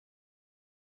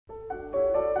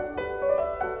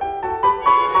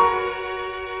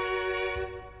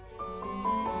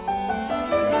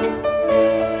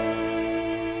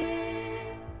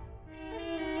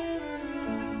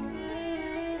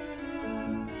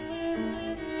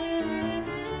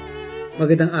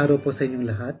Magandang araw po sa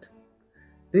inyong lahat.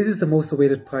 This is the most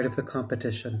awaited part of the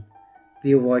competition,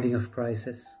 the awarding of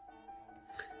prizes.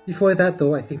 Before that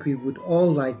though, I think we would all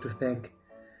like to thank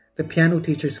the Piano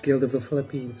Teachers Guild of the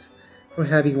Philippines for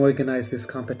having organized this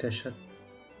competition.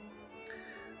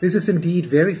 This is indeed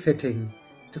very fitting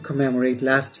to commemorate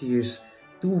last year's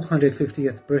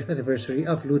 250th birth anniversary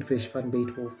of Ludwig van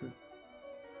Beethoven.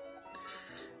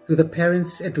 To the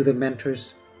parents and to the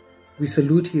mentors, we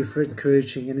salute you for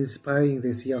encouraging and inspiring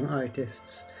these young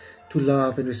artists to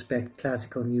love and respect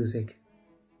classical music.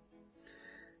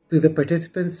 To the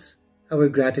participants, our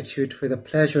gratitude for the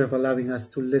pleasure of allowing us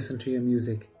to listen to your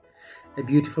music, a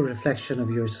beautiful reflection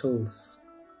of your souls.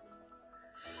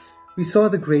 We saw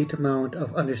the great amount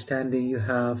of understanding you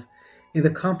have in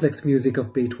the complex music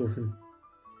of Beethoven.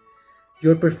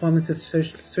 Your performances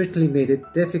certainly made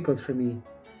it difficult for me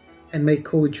and my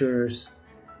co-jurors,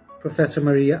 Professor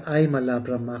Maria I.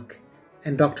 Malabramak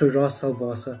and Dr. Ross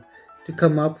Salvosa, to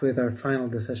come up with our final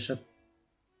decision.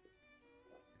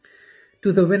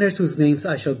 To the winners whose names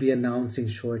I shall be announcing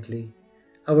shortly,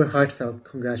 our heartfelt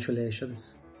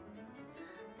congratulations.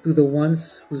 To the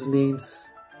ones whose names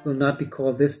will not be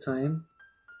called this time,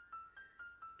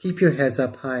 keep your heads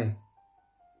up high.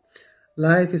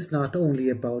 Life is not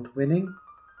only about winning,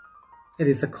 it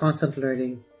is a constant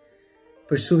learning,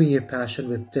 pursuing your passion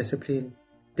with discipline,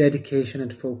 dedication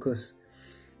and focus,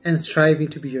 and striving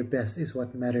to be your best is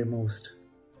what matters most.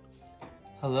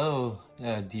 Hello,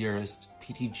 dearest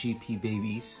PTGP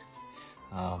babies.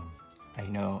 I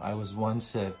know I was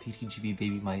once a PTGP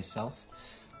baby myself.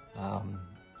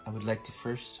 I would like to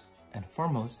first and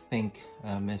foremost thank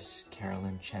Miss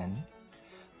Carolyn Chen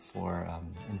for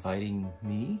inviting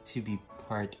me to be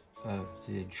part of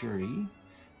the jury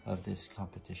of this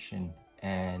competition,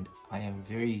 and I am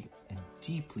very and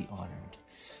deeply honored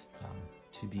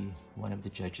to be one of the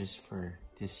judges for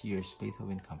this year's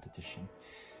Beethoven competition.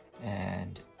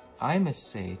 And I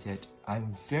must say that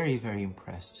I'm very, very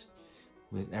impressed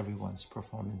with everyone's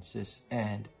performances,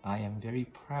 and I am very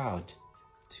proud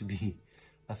to be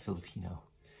a Filipino.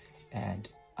 And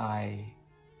I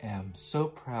am so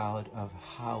proud of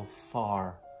how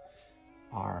far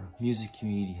our music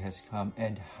community has come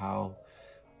and how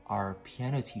our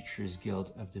Piano Teachers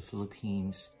Guild of the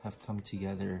Philippines have come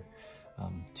together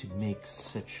to make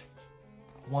such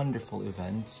wonderful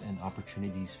events and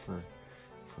opportunities for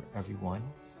everyone,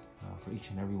 for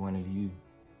each and every one of you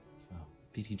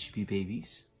PTGP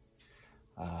babies.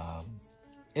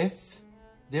 If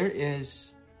there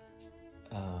is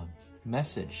a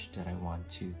message that I want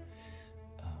to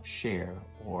share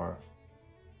or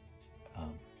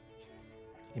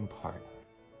impart,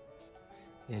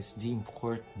 is the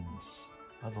importance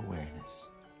of awareness.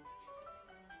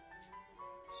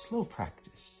 Slow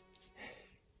practice.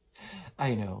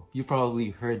 I know, you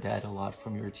probably heard that a lot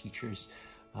from your teachers.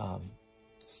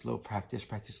 Slow practice,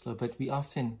 practice slow, but we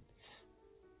often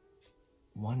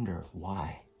wonder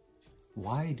why.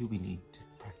 Why do we need to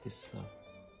practice slow?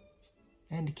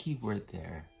 And the key word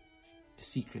there, the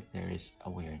secret there is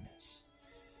awareness.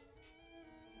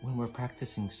 When we're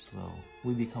practicing slow,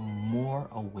 we become more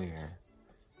aware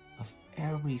of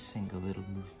every single little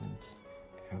movement,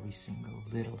 every single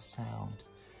little sound,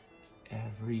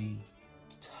 every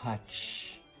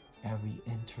touch, every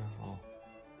interval.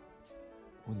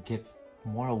 We get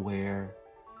more aware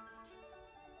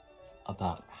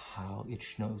about how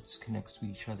each note connects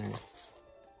with each other.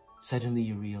 Suddenly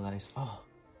you realize, oh,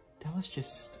 that was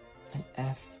just an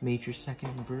F major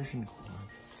second inversion chord.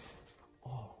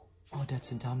 Oh,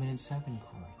 that's a dominant 7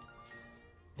 chord.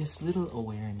 This little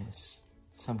awareness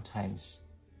sometimes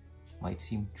might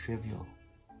seem trivial,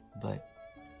 but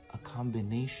a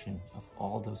combination of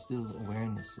all those little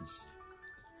awarenesses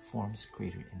forms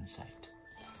greater insight.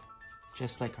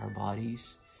 Just like our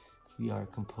bodies, we are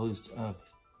composed of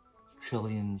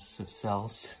trillions of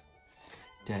cells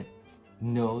that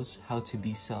knows how to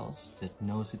be cells, that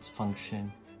knows its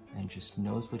function, and just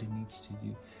knows what it needs to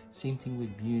do. Same thing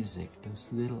with music, those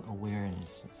little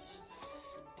awarenesses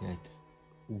that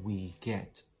we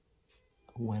get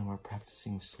when we're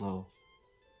practicing slow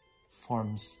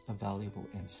forms a valuable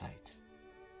insight.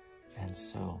 And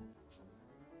so,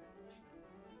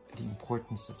 the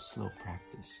importance of slow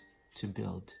practice to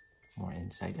build more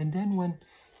insight. And then when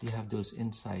you have those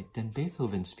insights, then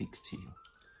Beethoven speaks to you,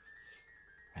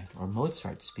 right? Or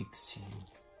Mozart speaks to you.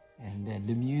 And then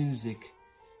the music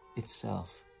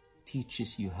itself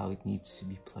teaches you how it needs to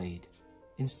be played.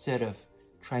 Instead of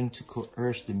trying to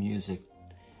coerce the music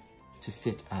to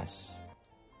fit us,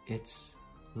 it's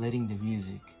letting the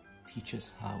music teach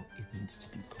us how it needs to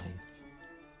be played.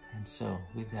 And so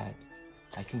with that,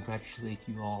 I congratulate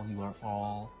you all. You are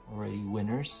all already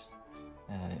winners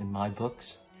in my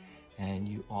books, and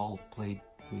you all played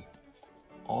with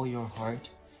all your heart,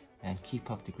 and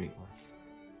keep up the great work.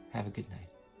 Have a good night.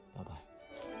 Bye-bye.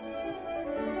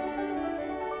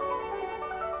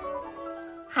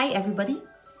 Hi everybody,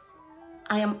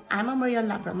 I'm Maria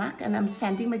Labramak, and I'm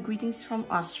sending my greetings from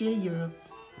Austria, Europe.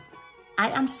 I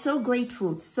am so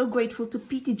grateful to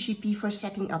PTGP for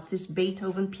setting up this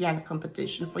Beethoven piano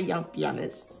competition for young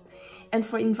pianists and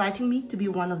for inviting me to be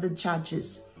one of the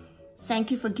judges. Thank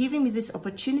you for giving me this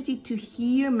opportunity to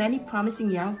hear many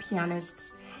promising young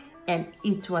pianists, and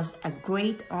it was a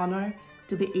great honor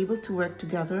to be able to work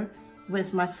together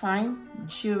with my fine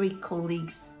jury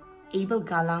colleagues Abel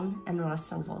Galang and Ross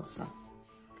Salvolsa.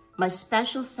 My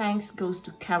special thanks goes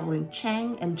to Carolyn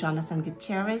Chang and Jonathan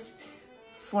Gutierrez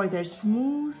for their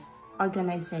smooth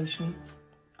organization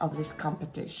of this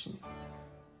competition.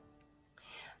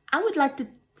 I would like to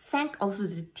thank also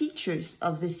the teachers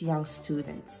of these young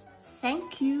students.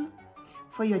 Thank you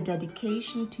for your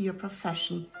dedication to your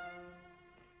profession.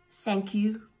 Thank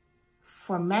you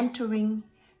for mentoring,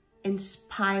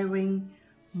 inspiring,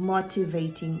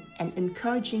 motivating, and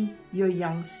encouraging your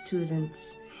young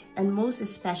students. And most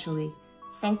especially,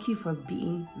 thank you for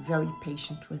being very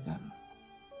patient with them.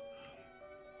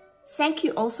 Thank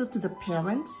you also to the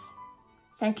parents.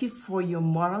 Thank you for your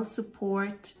moral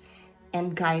support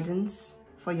and guidance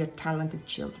for your talented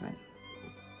children.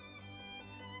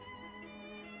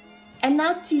 And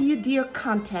now to you, dear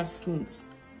contestants.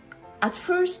 At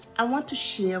first, I want to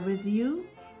share with you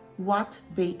what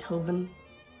Beethoven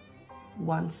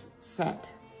once said.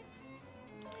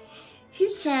 He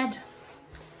said,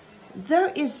 "There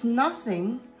is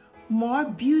nothing more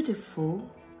beautiful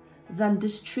than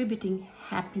distributing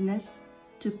happiness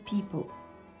to people."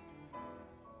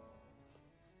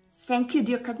 Thank you,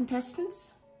 dear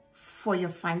contestants, for your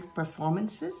fine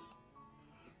performances.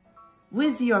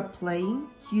 With your playing,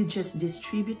 you just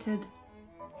distributed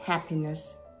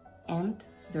happiness, and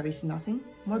there is nothing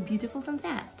more beautiful than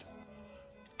that.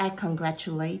 I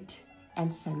congratulate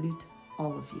and salute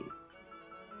all of you.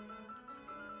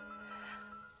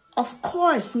 Of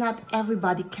course, not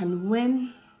everybody can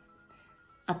win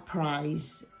a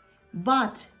prize,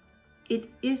 but it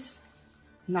is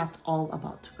not all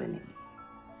about winning.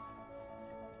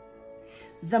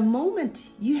 The moment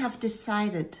you have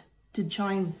decided to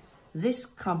join this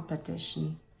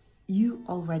competition, you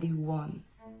already won.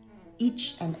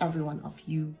 Each and every one of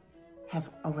you have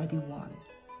already won.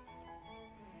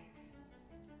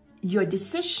 Your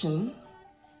decision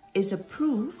is a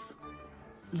proof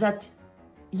that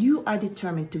you are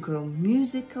determined to grow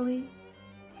musically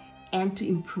and to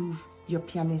improve your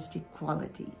pianistic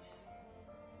qualities.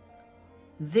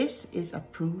 This is a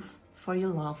proof for your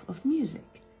love of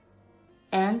music,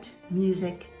 and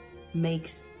music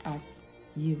makes us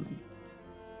human.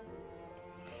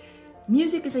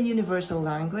 Music is a universal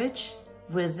language.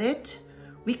 With it,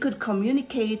 we could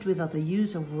communicate without the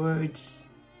use of words.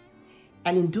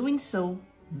 And in doing so,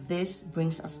 this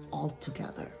brings us all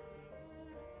together.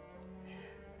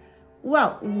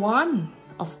 Well, one,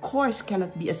 of course,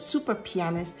 cannot be a super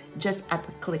pianist just at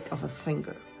the click of a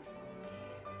finger.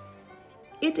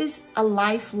 It is a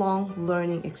lifelong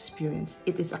learning experience.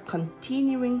 It is a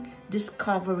continuing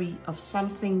discovery of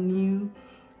something new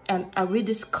and a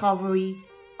rediscovery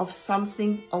of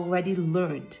something already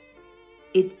learned.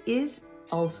 It is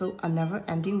also a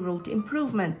never-ending road to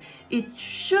improvement. It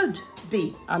should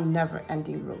be a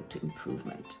never-ending road to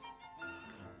improvement.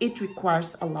 It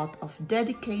requires a lot of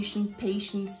dedication,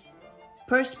 patience,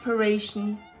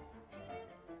 perspiration,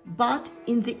 but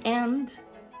in the end,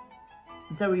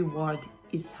 the reward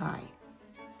is high.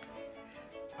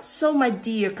 So, my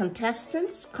dear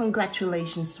contestants,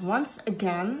 congratulations once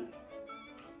again.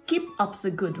 Keep up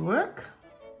the good work.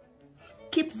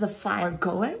 Keep the fire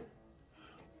going.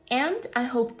 And I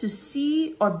hope to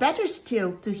see, or better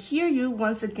still, to hear you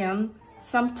once again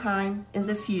sometime in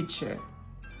the future.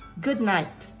 Good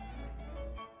night.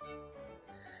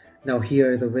 Now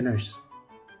here are the winners.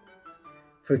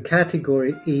 For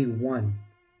category A1,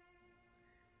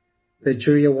 the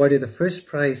jury awarded the first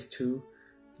prize to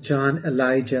John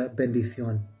Elijah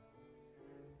Bendición.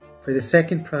 For the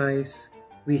second prize,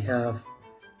 we have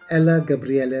Ella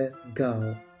Gabriele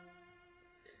Gao.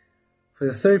 For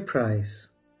the third prize,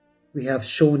 we have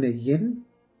Shona Yin,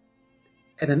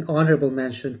 and an honorable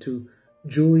mention to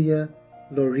Julia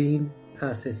Lorene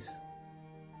Passes.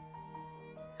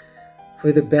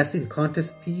 For the best in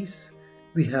contest piece,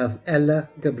 we have Ella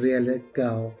Gabriele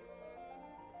Gao.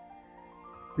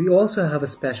 We also have a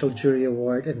special jury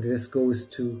award, and this goes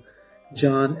to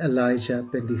John Elijah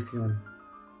Bendición.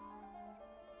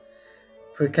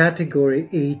 For category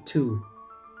A2,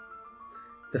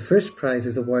 the first prize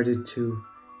is awarded to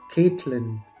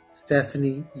Caitlin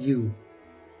Stephanie Yu.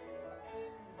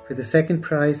 For the second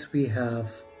prize, we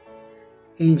have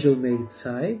Angel Maid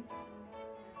Sai.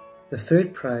 The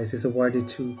third prize is awarded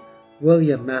to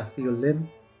William Matthew Lim.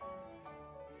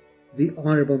 The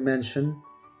honorable mention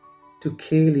to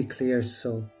Kaylee Claire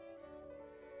So.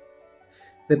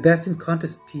 The best in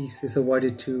contest piece is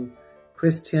awarded to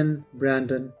Christian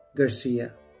Brandon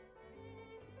Garcia.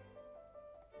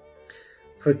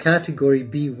 For category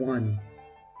B1,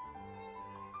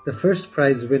 the first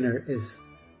prize winner is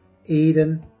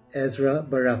Aiden Ezra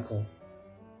Barako.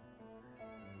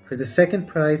 For the second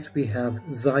prize, we have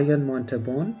Zion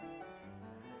Montabon.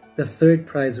 The third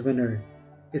prize winner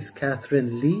is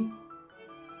Catherine Lee.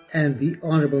 And the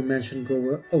honorable mention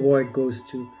award goes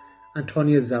to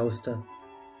Antonio Zausta.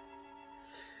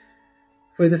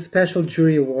 For the special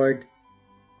jury award,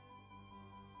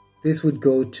 this would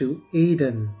go to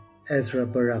Aiden Ezra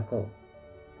Barako.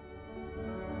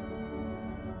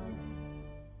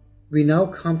 We now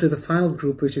come to the final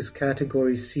group, which is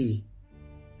category C.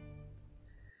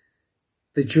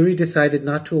 The jury decided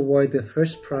not to award the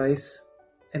first prize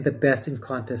and the best in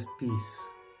contest piece.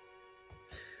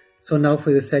 So now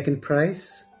for the second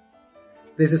prize,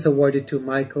 this is awarded to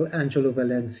Michael Angelo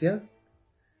Valencia.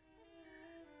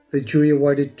 The jury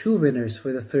awarded two winners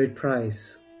for the third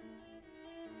prize.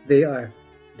 They are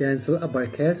Denzel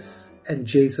Abarquez and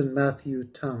Jason Matthew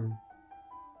Tang.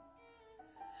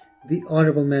 The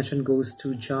honorable mention goes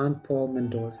to John Paul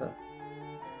Mendoza.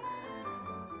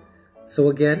 So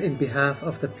again, in behalf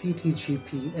of the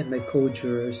PTGP and my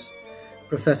co-jurors,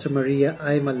 Professor Maria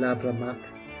Aima Labramak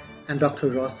and Dr.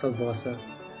 Ross Salvosa,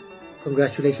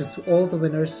 congratulations to all the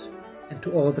winners and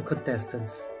to all the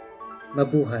contestants.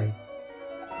 Mabuhay!